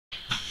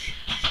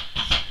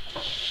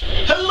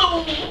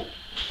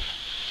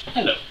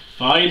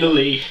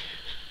finally,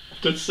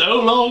 after so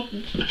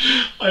long,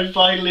 I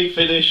finally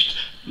finished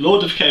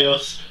Lord of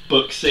Chaos,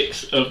 Book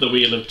 6 of the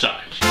Wheel of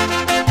Time.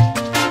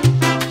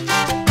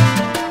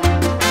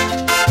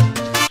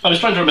 I was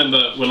trying to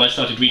remember when I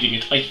started reading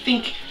it. I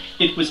think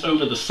it was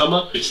over the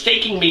summer. It's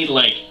taking me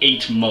like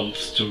 8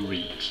 months to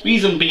read.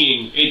 Reason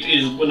being, it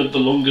is one of the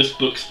longest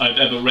books I've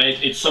ever read.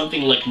 It's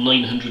something like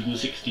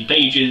 960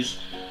 pages,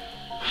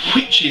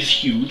 which is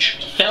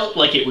huge. Felt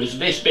like it was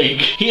this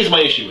big. Here's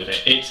my issue with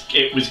it.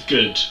 It was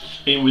good.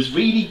 It was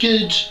really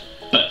good,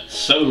 but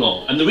so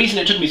long. And the reason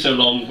it took me so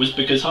long was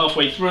because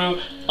halfway through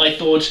I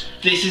thought,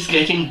 this is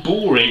getting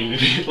boring,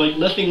 like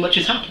nothing much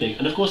is happening.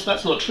 And of course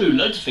that's not true,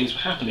 loads of things were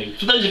happening.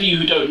 For those of you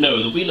who don't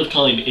know, The Wheel of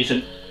Time is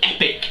an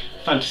epic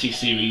fantasy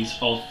series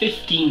of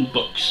 15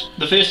 books.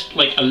 The first,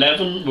 like,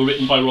 11 were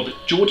written by Robert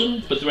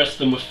Jordan, but the rest of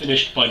them were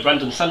finished by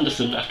Brandon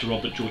Sanderson after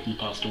Robert Jordan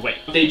passed away.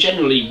 They're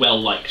generally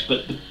well liked,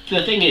 but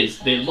the thing is,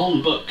 they're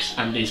long books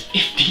and there's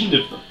 15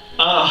 of them.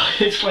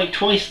 It's like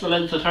twice the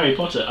length of Harry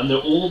Potter, and they're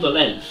all the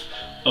length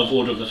of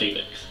Order of the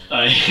Phoenix.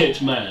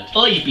 It's mad.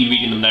 I've been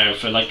reading them now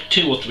for like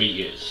 2 or 3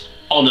 years,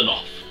 on and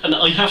off, and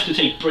I have to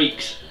take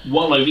breaks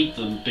while I read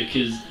them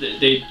because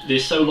they're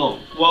so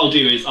long. What I'll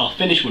do is I'll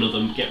finish one of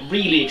them, get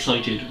really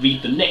excited,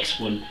 read the next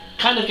one,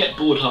 kind of get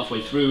bored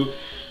halfway through,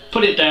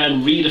 put it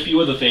down, read a few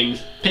other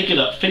things, pick it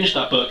up, finish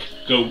that book,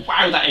 go,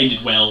 wow, that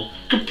ended well,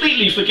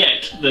 completely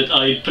forget that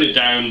I put it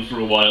down for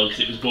a while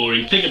because it was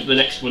boring, pick up the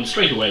next one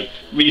straight away,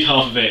 read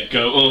half of it,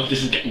 go, oh,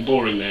 this is getting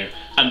boring now,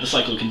 and the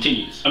cycle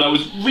continues. And I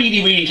was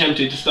really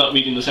tempted to start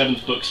reading the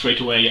 7th book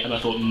straight away, and I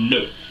thought,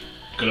 no,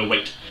 gonna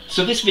wait.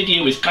 So this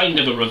video is kind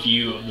of a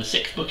review of the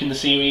 6th book in the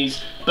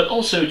series, but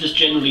also just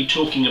generally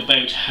talking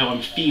about how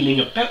I'm feeling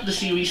about the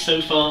series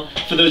so far.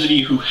 For those of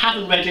you who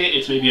haven't read it,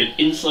 it's maybe an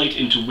insight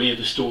into where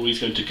the story is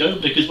going to go,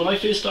 because when I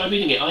first started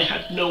reading it, I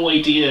had no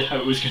idea how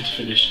it was going to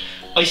finish.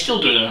 I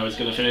still don't know how it's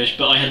going to finish,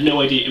 but I had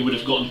no idea it would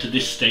have gotten to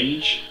this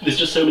stage. There's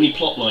just so many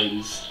plot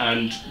lines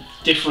and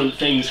different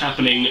things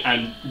happening,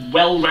 and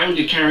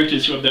well-rounded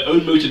characters who have their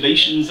own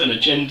motivations and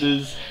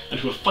agendas, and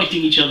who are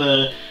fighting each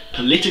other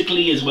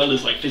politically as well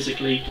as like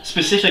physically.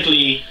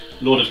 Specifically,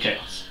 Lord of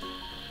Chaos.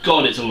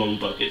 God, it's a long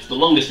book. It's the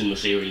longest in the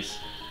series.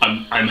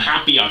 I'm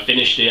happy I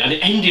finished it, and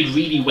it ended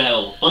really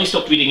well. I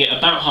stopped reading it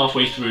about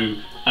halfway through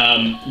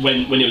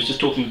when it was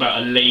just talking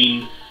about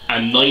Elaine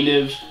and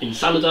Nynaeve in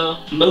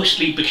Saladar,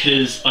 mostly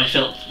because I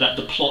felt that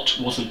the plot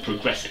wasn't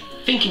progressing.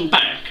 Thinking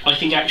back, I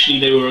think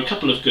actually there were a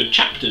couple of good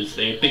chapters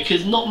there,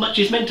 because not much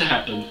is meant to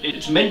happen.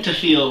 It's meant to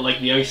feel like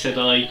the Aes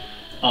Sedai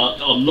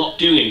are not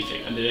doing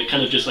anything, and they're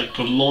kind of just like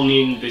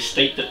prolonging the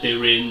state that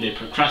they're in, they're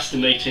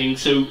procrastinating,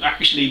 so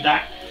actually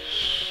that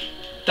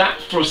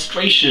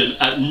frustration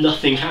at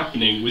nothing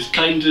happening was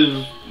kind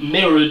of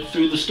mirrored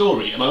through the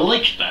story, and I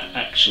liked that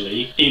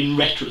actually in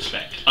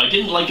retrospect. I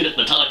didn't like it at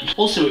the time.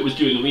 Also, it was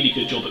doing a really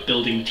good job at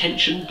building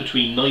tension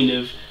between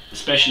Nynaeve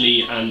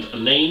especially and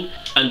Elaine,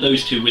 and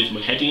those two with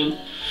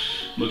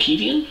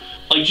Mohidian.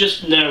 I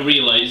just now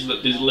realise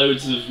that there's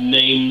loads of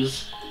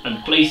names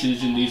and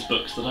places in these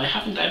books that I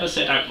haven't ever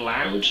said out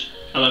loud,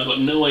 and I've got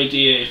no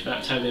idea if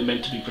that's how they're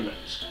meant to be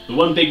pronounced. The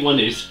one big one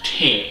is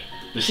Tyr.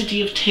 The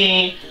city of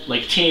Tyr,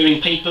 like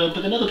tearing paper,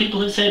 but then other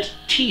people have said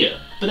Tyr.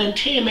 But then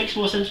Tyr makes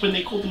more sense when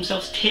they call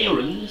themselves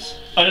Tyrans.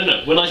 I don't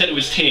know, when I said it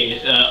was Tyr,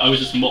 I was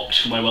just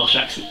mocked for my Welsh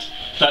accent.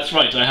 That's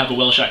right, I have a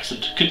Welsh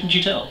accent. Couldn't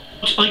you tell?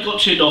 I got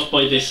turned off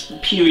by this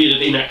period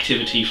of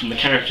inactivity from the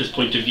character's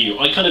point of view.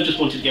 I kind of just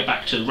wanted to get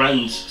back to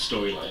Rand's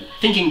storyline.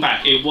 Thinking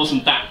back, it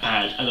wasn't that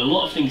bad, and a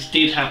lot of things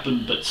did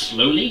happen, but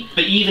slowly.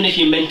 But even if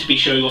you're meant to be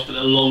showing off that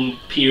a long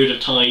period of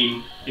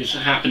time is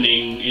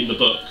happening in the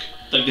book,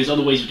 like, there's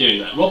other ways of doing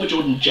that. Robert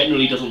Jordan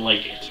generally doesn't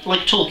like it.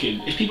 Like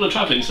Tolkien, if people are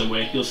travelling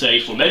somewhere, he'll say,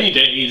 for many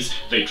days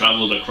they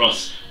travelled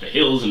across the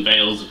hills and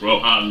vales of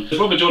Rohan.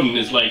 Robert Jordan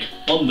is like,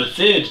 on the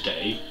 3rd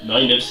day,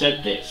 Nynaeve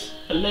said this,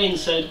 Elaine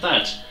said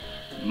that,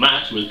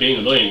 Matt was being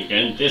annoying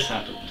again, this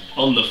happened.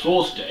 On the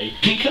 4th day,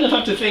 you kind of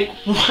have to think,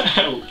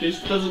 wow,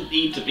 this doesn't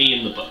need to be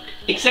in the book.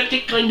 Except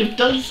it kind of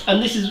does,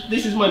 and this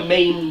is my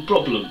main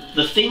problem.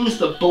 The things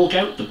that bulk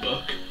out the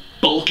book,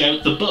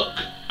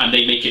 and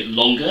they make it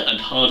longer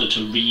and harder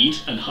to read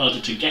and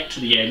harder to get to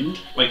the end.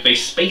 Like, they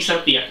space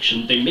out the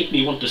action, they make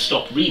me want to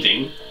stop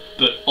reading,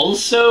 but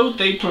also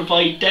they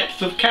provide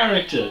depth of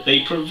character,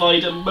 they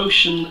provide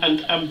emotion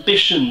and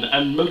ambition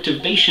and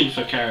motivation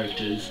for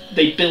characters,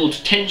 they build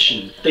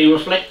tension, they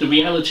reflect the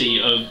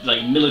reality of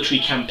like military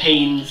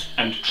campaigns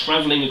and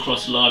travelling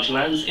across large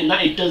lands, in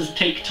that it does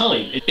take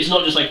time. It's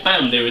not just like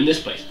bam, they're in this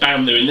place,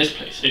 bam, they're in this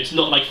place. It's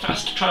not like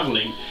fast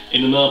travelling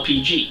in an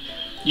RPG.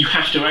 You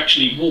have to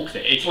actually walk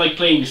there. It's like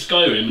playing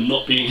Skyrim and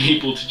not being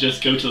able to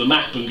just go to the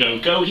map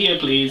and go here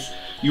please.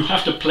 You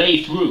have to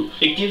play through.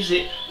 It gives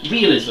it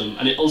realism,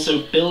 and it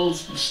also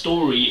builds the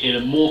story in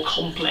a more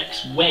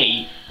complex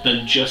way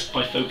than just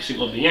by focusing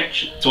on the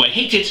action. So I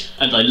hate it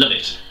and I love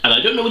it, and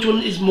I don't know which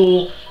one is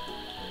more,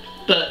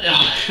 but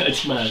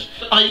it's mad.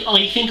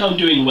 I think I'm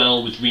doing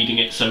well with reading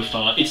it so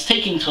far. It's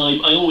taking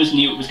time. I always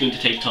knew it was going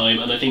to take time,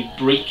 and I think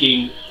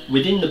breaking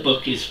within the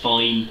book is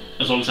fine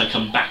as long as I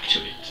come back to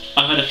it.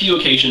 I've had a few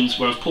occasions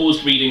where I've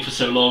paused reading for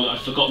so long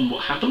I've forgotten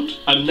what happened.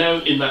 I'm now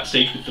in that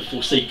stage with the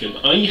Forsaken.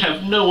 I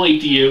have no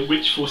idea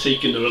which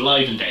Forsaken are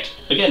alive and dead.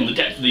 Again, the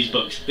depth of these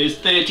books. There's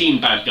 13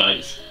 bad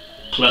guys,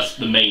 plus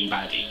the main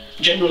baddie.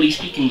 Generally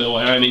speaking though,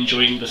 I am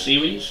enjoying the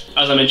series.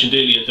 As I mentioned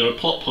earlier, there are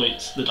plot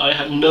points that I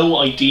had no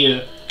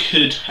idea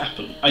could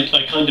happen.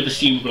 I kind of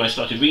assumed when I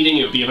started reading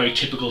it would be a very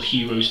typical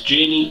hero's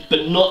journey,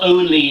 but not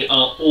only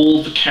are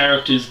all the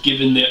characters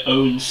given their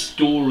own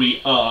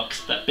story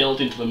arcs that build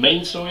into the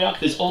main story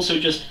arc, there's also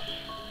just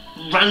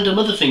random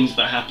other things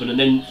that happen and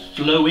then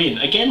flow in.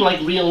 Again,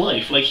 like real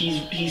life. Like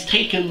he's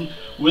taken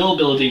world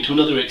building to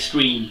another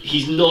extreme.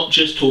 He's not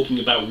just talking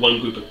about one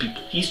group of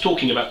people. He's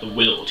talking about the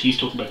world. He's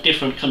talking about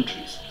different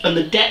countries. And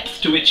the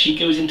depth to which he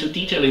goes into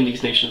detailing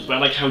these nations,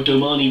 about like how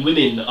Domani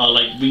women are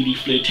like really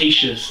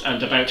flirtatious,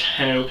 and about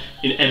how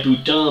in Ebu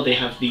Dar they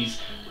have these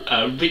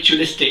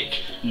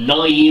ritualistic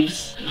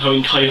knives. How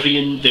in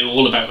Cairhien they're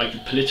all about like the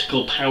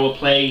political power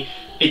play.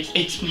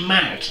 It's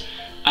mad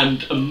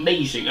and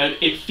amazing, and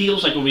it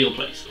feels like a real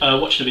place. I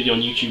watched a video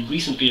on YouTube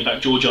recently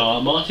about George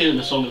R.R. Martin and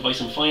A Song of Ice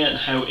and Fire, and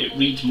how it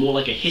reads more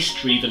like a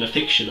history than a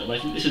fiction, and I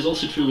think this is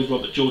also true with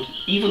Robert Jordan.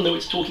 Even though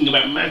it's talking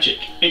about magic,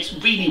 it's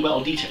really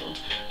well detailed,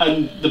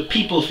 and the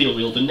people feel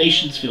real, the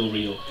nations feel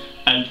real,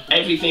 and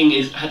everything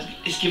is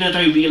given a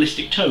very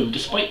realistic tone,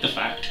 despite the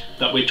fact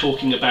that we're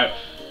talking about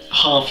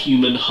half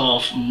human,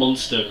 half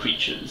monster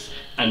creatures,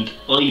 and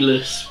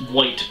eyeless,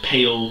 white,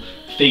 pale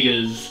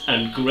figures,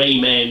 and grey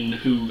men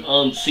who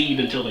aren't seen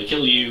until they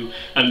kill you,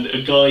 and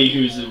a guy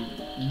who's a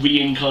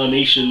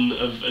reincarnation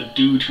of a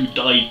dude who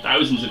died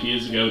thousands of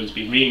years ago and has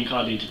been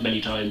reincarnated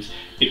many times.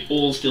 It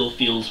all still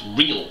feels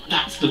real.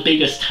 That's the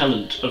biggest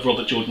talent of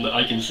Robert Jordan that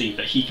I can see,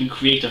 that he can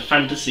create a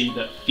fantasy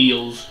that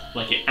feels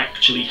like it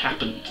actually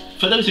happened.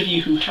 For those of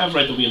you who have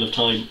read The Wheel of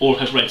Time, or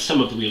have read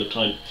some of The Wheel of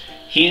Time,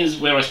 here's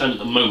where I stand at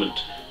the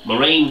moment.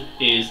 Moraine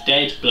is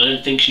dead, but I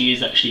don't think she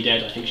is actually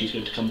dead. I think she's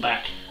going to come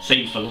back.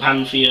 Same for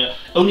Lanfear,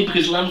 only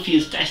because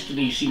Lanfear's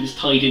destiny seems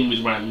tied in with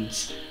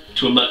Rand's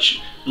to a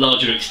much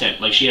larger extent.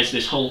 Like, she has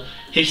this whole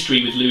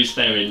history with Lewis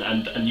Therin,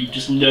 and you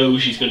just know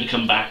she's going to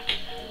come back,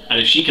 and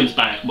if she comes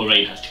back,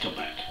 Moraine has to come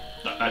back.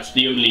 That's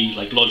the only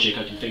like logic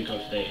I can think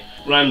of there.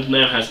 Rand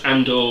now has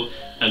Andor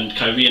and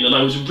Cairhien, and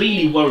I was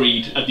really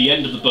worried at the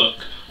end of the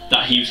book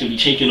that he was going to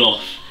be taken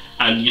off,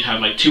 and you'd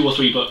have like 2 or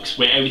 3 books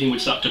where everything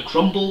would start to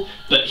crumble,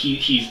 but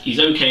he's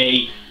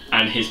okay,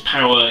 and his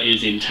power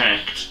is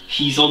intact.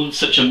 He's on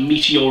such a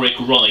meteoric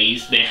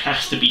rise, there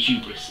has to be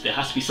hubris. There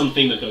has to be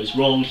something that goes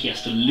wrong, he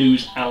has to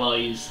lose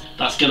allies.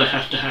 That's gonna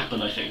have to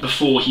happen, I think,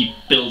 before he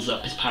builds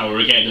up his power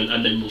again,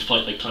 and then we'll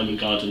fight like Time and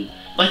Garden.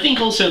 I think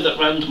also that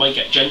Rand might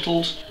get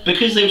gentled,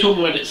 because they were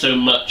talking about it so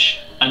much,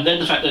 and then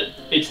the fact that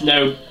it's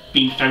now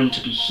been found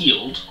to be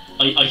healed,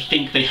 I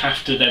think they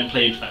have to then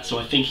play into that, so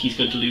I think he's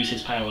going to lose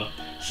his power.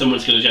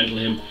 Someone's going to gentle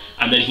him,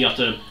 and then he'll have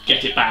to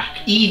get it back.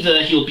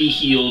 Either he'll be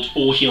healed,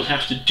 or he'll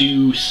have to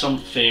do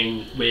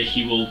something where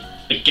he will,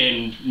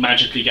 again,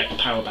 magically get the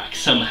power back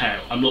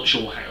somehow. I'm not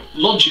sure how.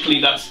 Logically,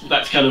 that's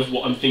kind of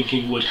what I'm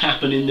thinking would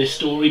happen in this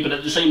story, but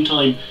at the same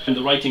time,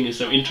 the writing is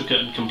so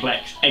intricate and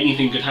complex,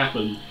 anything could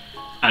happen,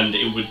 and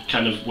it would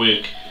kind of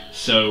work.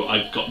 So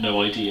I've got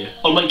no idea.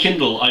 On my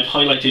Kindle, I've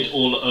highlighted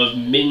all of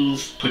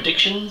Min's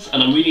predictions,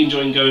 and I'm really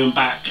enjoying going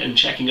back and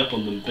checking up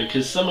on them,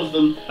 because some of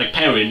them, like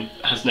Perrin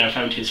has now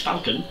found his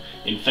falcon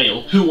in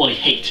Fail, who I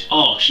hate.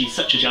 Oh, she's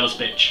such a jealous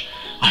bitch.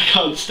 I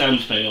can't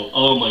stand Fail.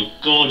 Oh my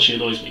god, she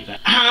annoys me.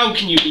 How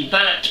can you be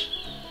that?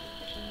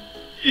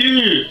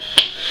 Ew.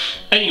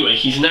 Anyway,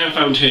 he's now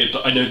found her,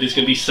 but I know there's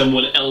going to be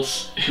someone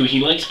else who he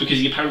likes, because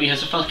he apparently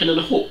has a falcon and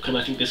a hawk, and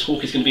I think this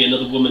hawk is going to be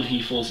another woman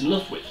he falls in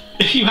love with.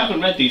 If you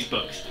haven't read these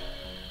books,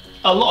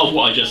 a lot of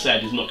what I just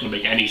said is not going to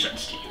make any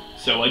sense to you,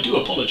 so I do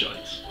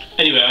apologise.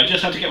 Anyway, I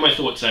just had to get my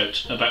thoughts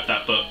out about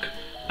that book,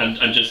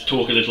 and just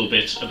talk a little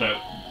bit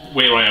about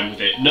where I am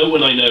with it. No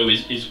one I know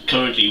is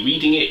currently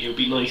reading it. It would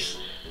be nice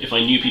if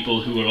I knew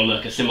people who were on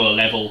like a similar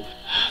level.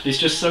 There's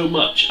just so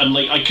much, and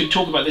like I could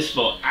talk about this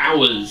for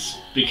hours,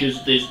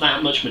 because there's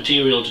that much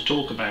material to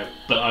talk about,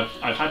 but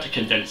I've had to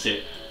condense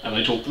it, and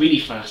I talk really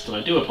fast, and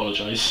I do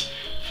apologise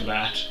for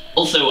that.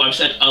 Also, I've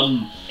said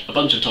a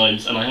bunch of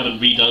times, and I haven't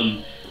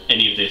redone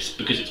any of this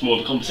because it's more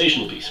of a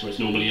conversational piece, whereas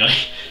normally I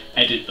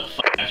edit the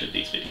fuck out of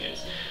these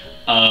videos.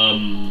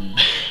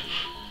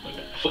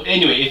 Okay. But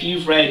anyway, if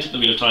you've read The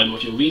Wheel of Time, or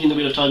if you're reading The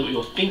Wheel of Time, or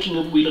you're thinking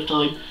of The Wheel of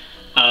Time,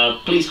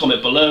 please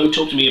comment below,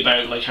 talk to me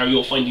about like how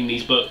you're finding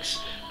these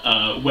books,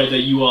 whether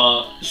you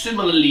are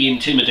similarly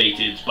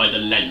intimidated by the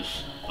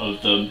length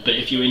of them, but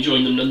if you're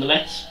enjoying them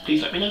nonetheless,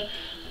 please let me know,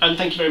 and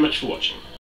thank you very much for watching.